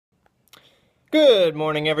Good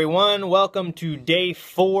morning, everyone. Welcome to day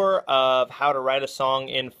 4 of How to Write a Song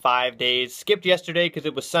in 5 Days. Skipped yesterday because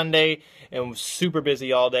it was Sunday and was super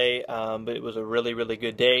busy all day, but it was a really, really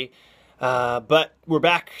good day. But we're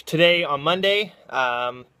back today on Monday,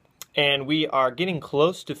 and we are getting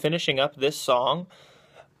close to finishing up this song.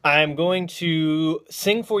 I'm going to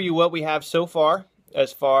sing for you what we have so far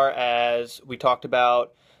as we talked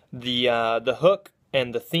about the hook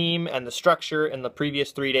and the theme and the structure in the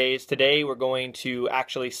previous 3 days. Today we're going to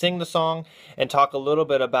actually sing the song and talk a little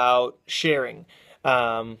bit about sharing.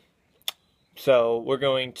 So I'm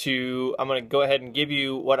going to go ahead and give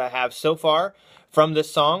you what I have so far from this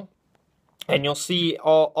song. And you'll see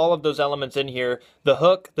all of those elements in here: the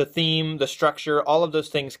hook, the theme, the structure, all of those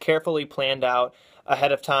things carefully planned out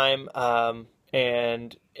ahead of time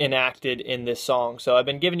and enacted in this song. So I've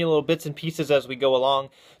been giving you little bits and pieces as we go along.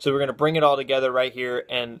 So we're going to bring it all together right here,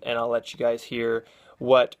 and I'll let you guys hear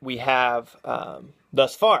what we have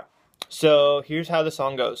thus far. So here's how the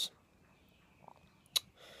song goes.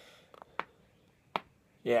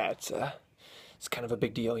 Yeah, it's kind of a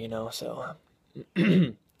big deal, you know, so...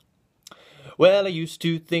 Well, I used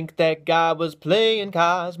to think that God was playing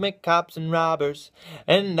cosmic cops and robbers,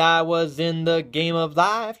 and I was in the game of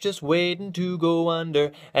life just waiting to go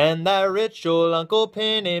under, and that rich old Uncle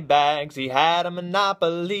Pennybags, he had a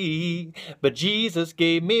monopoly, but Jesus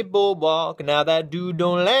gave me Boardwalk, and now that dude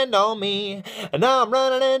don't land on me, and now I'm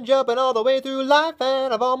running and jumping all the way through life,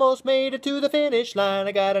 and I've almost made it to the finish line.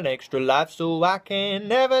 I got an extra life so I can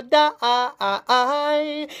never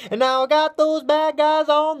die, and now I got those bad guys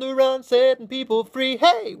on the run setting people free.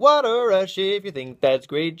 Hey, what a rush. If you think that's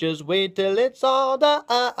great, just wait till it's all done.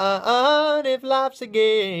 If life's a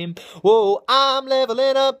game, whoa, I'm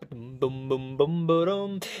leveling up. Boom, boom, boom,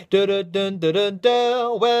 boom, da da da da da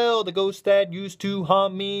da. Well, the ghosts that used to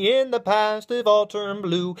haunt me in the past have all turned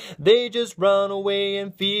blue. They just run away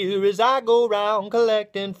in fear as I go round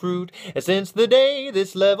collecting fruit. And since the day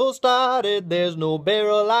this level started, there's no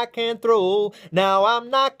barrel I can't throw. Now I'm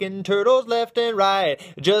knocking turtles left and right,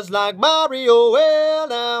 just like Mario. Well,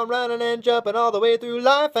 now I'm running and jumping all the way through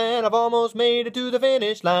life, and I've almost made it to the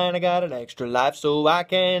finish line. I got an extra life so I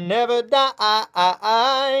can never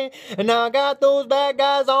die. And now I got those bad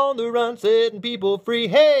guys on the run setting people free.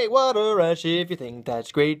 Hey, what a rush. If you think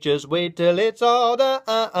that's great, just wait till it's all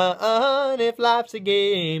done. If life's a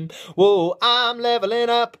game, whoa, I'm leveling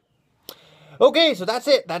up. Okay, so that's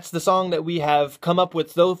it. That's the song that we have come up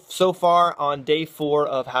with so far on day 4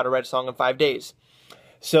 of How to Write a Song in 5 Days.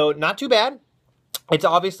 So not too bad. It's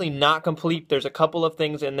obviously not complete. There's a couple of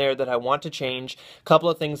things in there that I want to change, a couple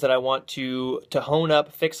of things that I want to hone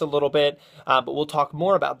up, fix a little bit, but we'll talk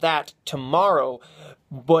more about that tomorrow.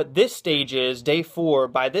 But this stage is day 4.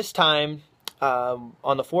 By this time,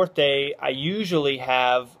 on the 4th day, I usually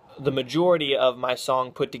have the majority of my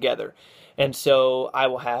song put together. And so I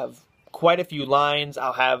will have quite a few lines.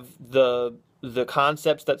 I'll have the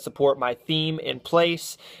concepts that support my theme in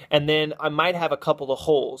place, and then I might have a couple of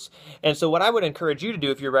holes. And so what I would encourage you to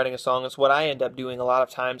do if you're writing a song is what I end up doing a lot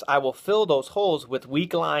of times. I will fill those holes with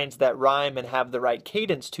weak lines that rhyme and have the right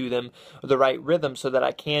cadence to them, the right rhythm, so that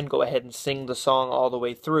I can go ahead and sing the song all the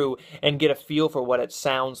way through and get a feel for what it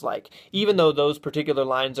sounds like. Even though those particular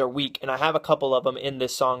lines are weak, and I have a couple of them in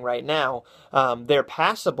this song right now, they're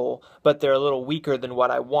passable, but they're a little weaker than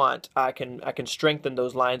what I want. I can strengthen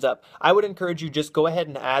those lines up. I would encourage you just go ahead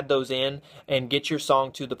and add those in and get your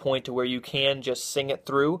song to the point to where you can just sing it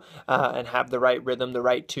through and have the right rhythm, the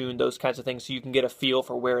right tune, those kinds of things, so you can get a feel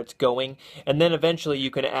for where it's going. And then eventually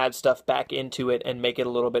you can add stuff back into it and make it a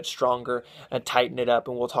little bit stronger and tighten it up,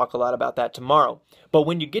 and we'll talk a lot about that tomorrow. But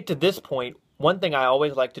when you get to this point, one thing I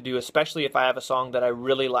always like to do, especially if I have a song that I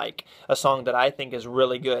really like, a song that I think is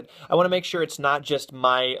really good, I want to make sure it's not just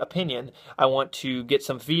my opinion. I want to get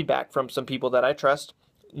some feedback from some people that I trust.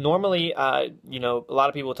 Normally, you know, a lot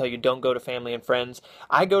of people tell you don't go to family and friends.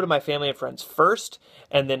 I go to my family and friends first,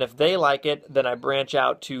 and then if they like it, then I branch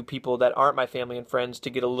out to people that aren't my family and friends to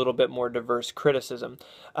get a little bit more diverse criticism.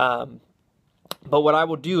 But what I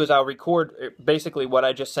will do is I'll record basically what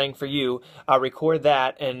I just sang for you. I'll record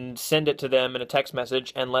that and send it to them in a text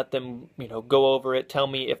message and let them, you know, go over it, tell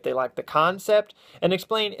me if they like the concept, and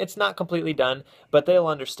explain it's not completely done, but they'll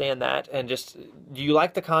understand that. And just, do you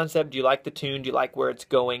like the concept? Do you like the tune? Do you like where it's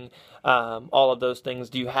going? All of those things.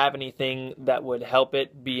 Do you have anything that would help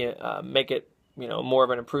it be make it, you know, more of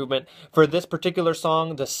an improvement? For this particular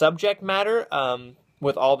song, the subject matter,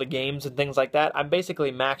 with all the games and things like that, I'm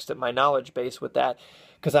basically maxed at my knowledge base with that,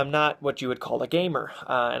 because I'm not what you would call a gamer,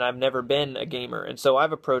 and I've never been a gamer. And so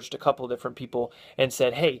I've approached a couple different people and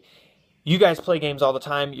said, hey, You guys play games all the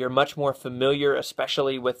time. You're much more familiar,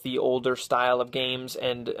 especially with the older style of games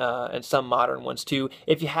and some modern ones too.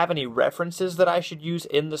 If you have any references that I should use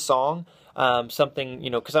in the song, something,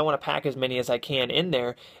 because I want to pack as many as I can in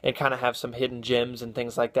there and kind of have some hidden gems and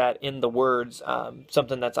things like that in the words,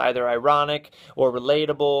 something that's either ironic or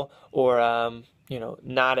relatable or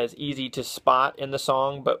not as easy to spot in the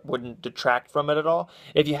song, but wouldn't detract from it at all.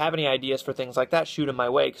 If you have any ideas for things like that, shoot them my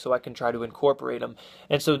way so I can try to incorporate them.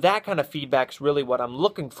 And so that kind of feedback is really what I'm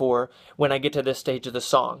looking for when I get to this stage of the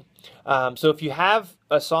song. So if you have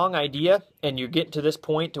a song idea and you get to this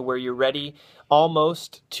point to where you're ready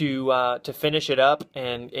almost to finish it up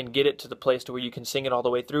and get it to the place to where you can sing it all the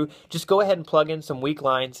way through, just go ahead and plug in some weak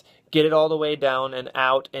lines, get it all the way down and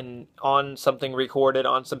out and on something recorded,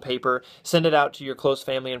 on some paper, send it out to your close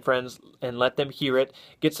family and friends and let them hear it.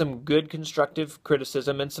 Get some good constructive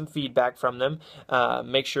criticism and some feedback from them.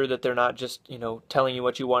 Make sure that they're not just, telling you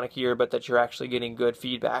what you want to hear, but that you're actually getting good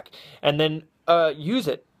feedback. And then use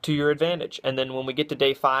it to your advantage. And then when we get to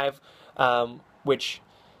day 5, which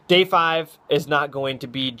day 5 is not going to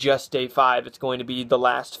be just day 5. It's going to be the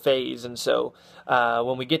last phase. And so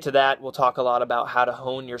when we get to that, we'll talk a lot about how to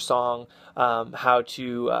hone your song, how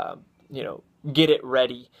to, get it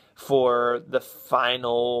ready for the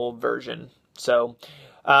final version. So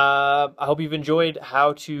I hope you've enjoyed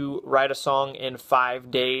how to write a song in 5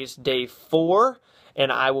 days, day 4. And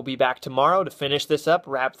I will be back tomorrow to finish this up,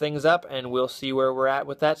 wrap things up, and we'll see where we're at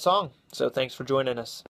with that song. So thanks for joining us.